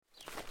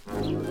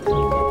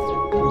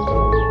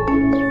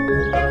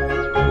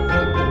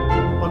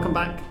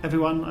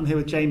everyone. I'm here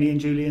with Jamie and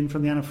Julian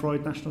from the Anna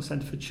Freud National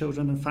Centre for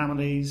Children and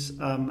Families,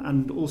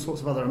 and all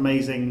sorts of other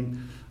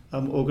amazing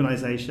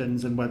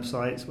organisations and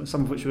websites,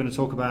 some of which we're going to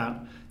talk about.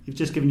 You've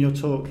just given your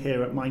talk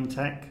here at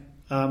Mindtech.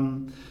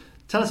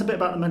 Tell us a bit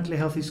about the Mentally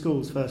Healthy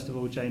Schools, first of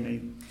all,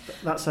 Jamie.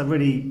 That's a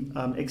really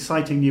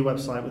exciting new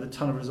website with a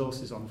ton of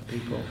resources on for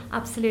people.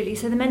 Absolutely.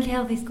 So the Mentally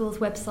Healthy Schools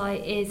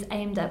website is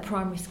aimed at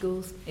primary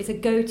schools. It's a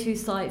go-to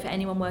site for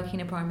anyone working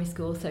in a primary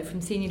school, so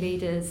from senior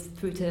leaders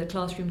through to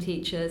classroom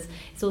teachers.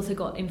 It's also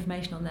got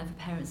information on there for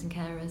parents and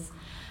carers.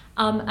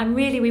 And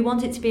really, we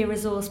want it to be a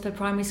resource for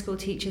primary school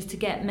teachers to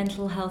get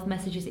mental health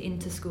messages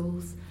into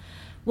schools.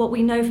 What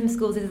we know from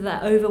schools is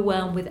that they're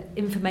overwhelmed with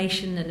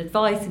information and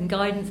advice and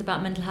guidance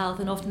about mental health,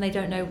 and often they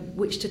don't know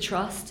which to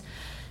trust.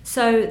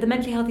 So the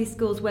Mentally Healthy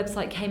Schools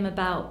website came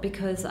about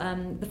because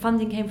the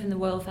funding came from the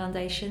Royal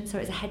Foundation, so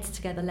it's a Heads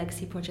Together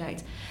legacy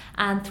project.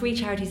 And 3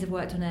 charities have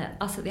worked on it,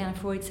 us at the Anna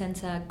Freud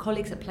Centre,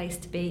 colleagues at Place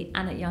to Be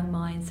and at Young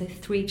Minds, so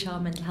 3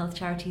 child mental health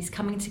charities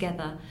coming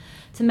together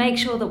to make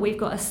sure that we've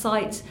got a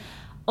site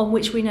on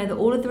which we know that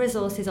all of the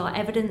resources are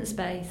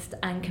evidence-based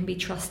and can be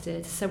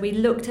trusted. So we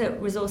looked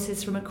at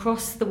resources from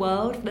across the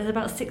world. There's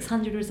about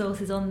 600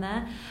 resources on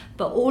there,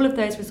 but all of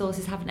those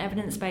resources have an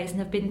evidence base and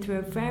have been through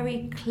a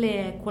very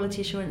clear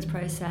quality assurance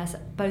process,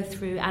 both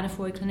through Anna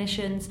Freud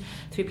clinicians,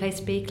 through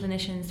Place to Be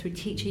clinicians, through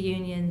teacher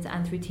unions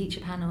and through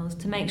teacher panels,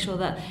 to make sure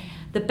that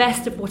the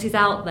best of what is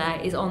out there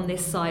is on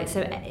this site.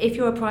 So if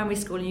you're a primary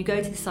school and you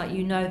go to the site,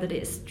 you know that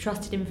it's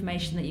trusted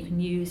information that you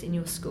can use in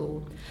your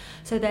school.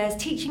 So there's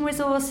teaching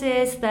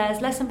resources,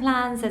 there's lesson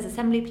plans, there's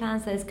assembly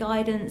plans, there's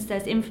guidance,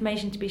 there's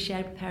information to be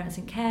shared with parents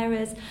and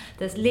carers,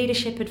 there's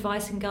leadership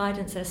advice and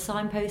guidance, there's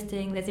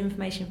signposting, there's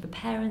information for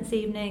parents'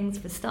 evenings,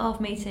 for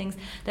staff meetings.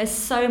 There's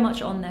so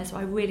much on there, so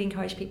I really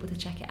encourage people to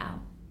check it out.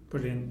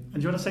 Brilliant. And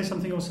do you want to say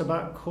something also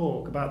about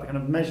Cork, about the kind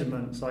of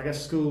measurements? So I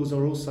guess schools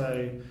are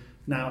also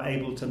now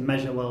able to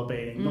measure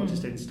well-being, not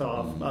just in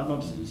staff,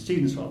 not just in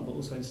students, but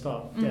also in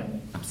staff. Yeah,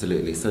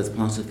 absolutely. So as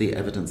part of the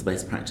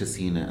Evidence-Based Practice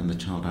Unit and the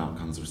Child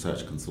Outcomes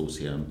Research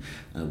Consortium,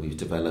 we've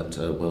developed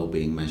a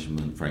well-being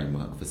measurement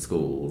framework for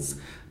schools,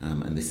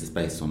 and this is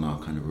based on our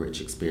kind of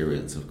rich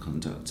experience of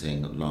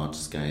conducting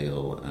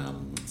large-scale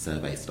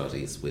survey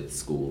studies with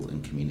schools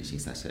and community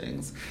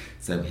settings.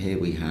 So here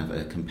we have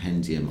a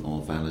compendium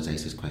of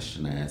validated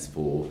questionnaires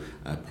for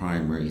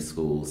primary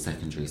schools,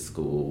 secondary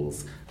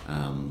schools,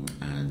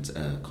 and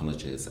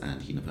colleges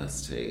and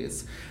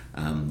universities.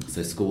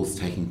 So schools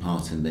taking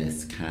part in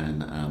this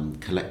can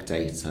collect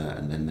data,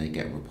 and then they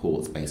get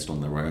reports based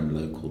on their own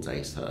local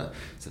data,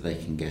 so they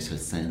can get a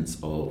sense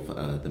of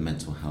the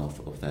mental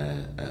health of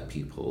their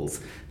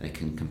pupils. They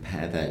can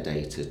compare their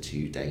data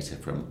to data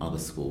from other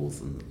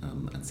schools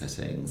and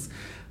settings,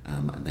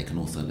 and they can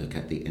also look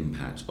at the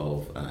impact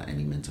of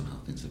any mental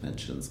health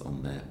interventions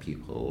on their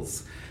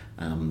pupils.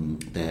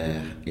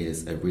 There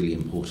is a really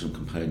important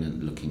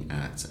component looking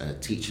at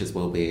teachers'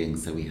 well-being,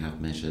 so we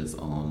have measures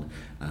on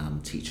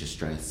teacher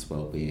stress,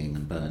 well-being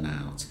and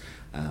burnout.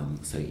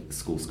 So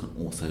schools can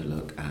also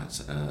look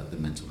at the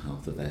mental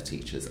health of their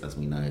teachers, as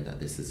we know that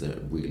this is a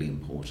really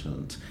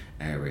important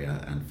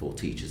area, and for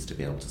teachers to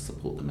be able to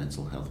support the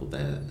mental health of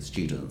their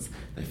students,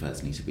 they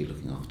first need to be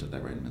looking after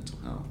their own mental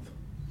health.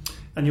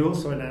 And you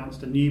also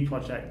announced a new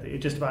project that you're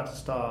just about to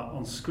start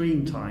on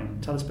screen time.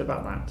 Tell us a bit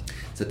about that.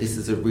 So this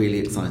is a really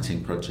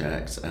exciting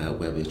project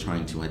where we're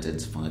trying to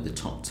identify the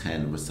top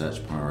 10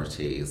 research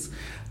priorities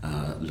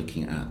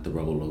looking at the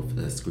role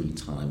of screen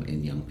time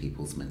in young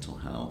people's mental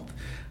health.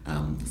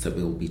 So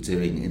we'll be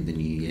doing in the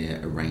new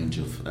year a range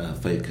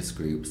of focus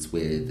groups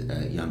with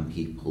young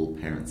people,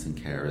 parents and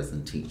carers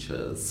and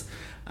teachers.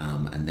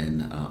 And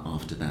then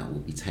after that,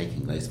 we'll be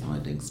taking those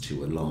findings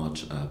to a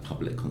large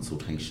public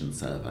consultation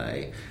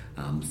survey,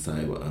 so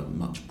a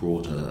much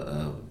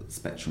broader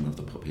spectrum of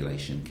the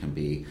population can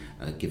be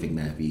giving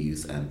their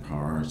views and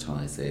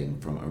prioritising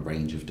from a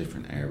range of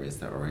different areas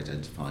that are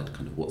identified,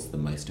 kind of what's the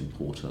most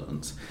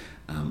important.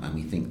 And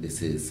we think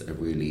this is a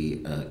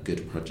really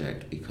good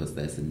project because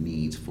there's a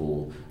need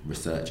for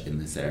research in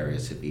this area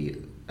to be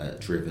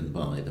driven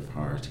by the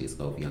priorities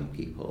of young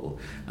people.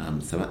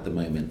 So at the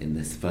moment in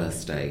this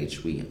first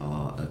stage we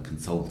are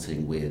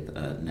consulting with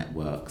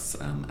networks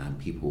and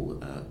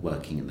people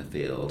working in the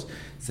field,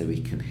 so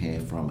we can hear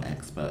from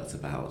experts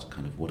about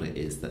kind of what it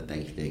is that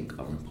they think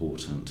are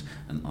important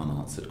and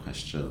unanswered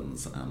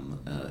questions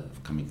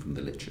coming from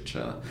the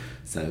literature.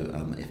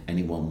 So if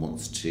anyone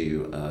wants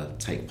to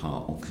take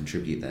part or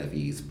contribute their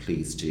views,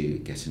 please do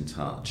get in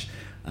touch.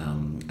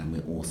 And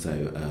we're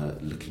also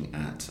looking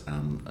at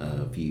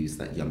views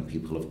that young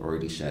people have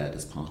already shared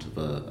as part of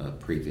a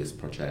previous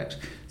project.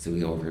 So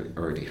we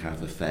already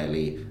have a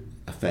fairly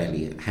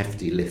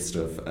hefty list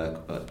of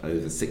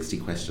over 60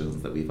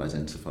 questions that we've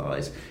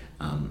identified,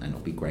 and it'll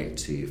be great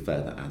to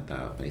further add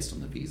that based on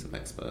the views of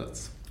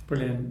experts.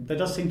 Brilliant. There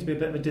does seem to be a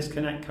bit of a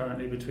disconnect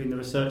currently between the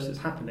research that's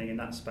happening in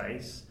that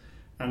space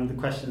and the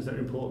questions that are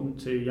important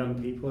to young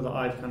people that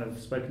I've kind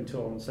of spoken to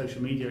on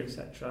social media,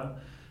 etc.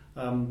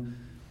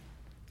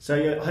 So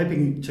you're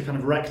hoping to kind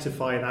of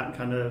rectify that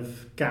kind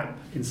of gap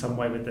in some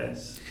way with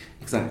this?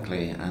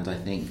 Exactly, and I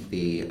think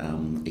the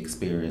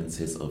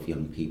experiences of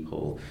young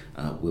people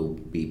will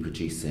be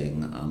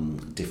producing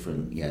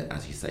different,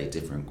 as you say,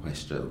 different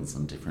questions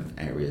and different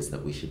areas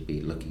that we should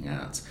be looking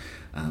at.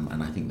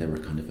 And I think there are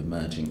kind of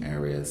emerging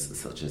areas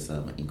such as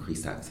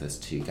increased access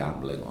to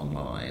gambling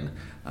online.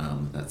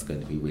 That's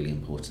going to be really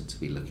important to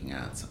be looking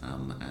at,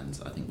 and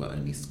I think we're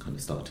only kind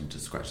of starting to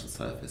scratch the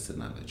surface in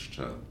that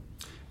literature.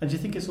 And do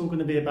you think it's all going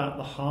to be about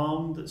the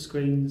harm that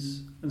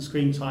screens and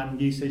screen time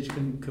usage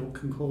can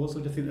cause, or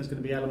do you think there's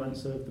going to be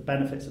elements of the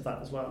benefits of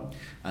that as well?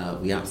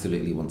 We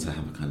absolutely want to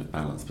have a kind of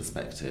balanced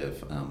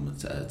perspective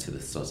to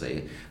the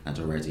study, and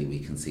already we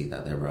can see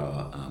that there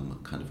are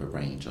kind of a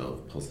range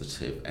of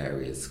positive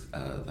areas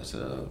that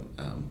are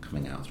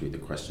coming out through the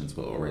questions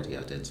we're already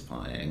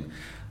identifying.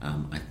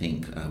 I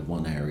think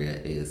one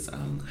area is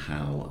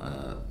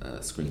how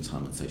screen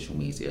time and social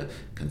media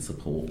can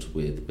support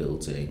with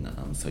building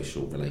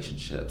social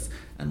relationships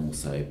and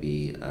also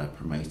be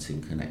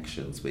promoting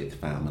connections with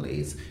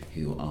families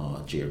who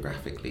are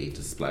geographically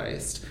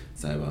displaced.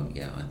 So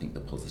I think the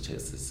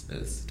positives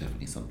is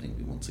definitely something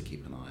we want to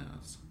keep an eye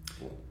out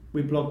for.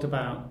 We blogged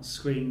about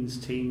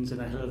screens, teens and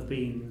a hill of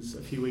beans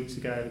a few weeks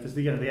ago because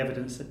the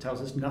evidence that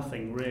tells us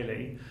nothing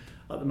really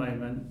at the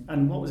moment.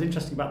 And what was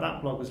interesting about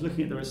that blog was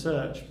looking at the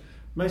research.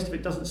 Most of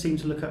it doesn't seem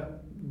to look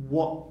at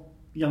what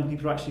young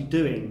people are actually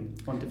doing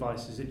on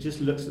devices. It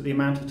just looks at the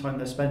amount of time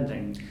they're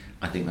spending.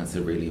 I think that's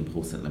a really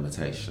important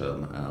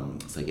limitation.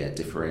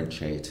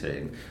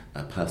 Differentiating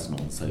personal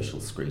and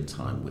social screen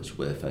time, which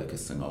we're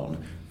focusing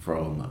on,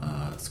 from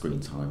screen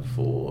time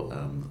for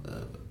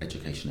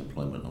education,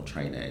 employment or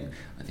training.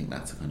 I think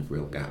that's a kind of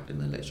real gap in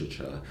the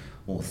literature.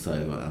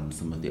 Also,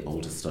 some of the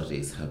older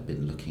studies have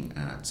been looking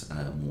at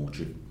more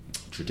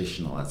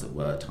traditional, as it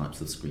were,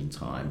 types of screen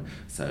time,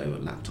 so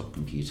laptop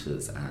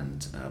computers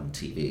and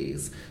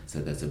TVs. So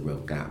there's a real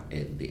gap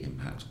in the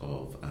impact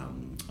of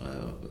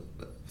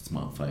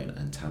smartphone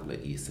and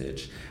tablet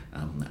usage.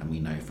 And we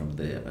know from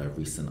the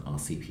recent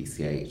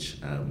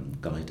RCPCH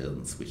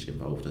guidance, which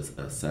involved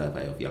a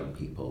survey of young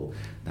people,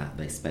 that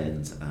they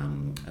spend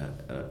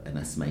an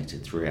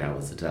estimated 3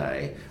 hours a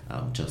day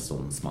just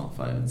on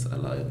smartphones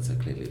alone. So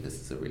clearly this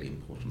is a really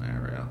important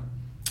area.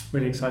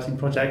 Really exciting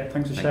project.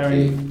 Thanks for Thank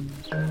sharing.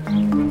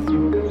 you.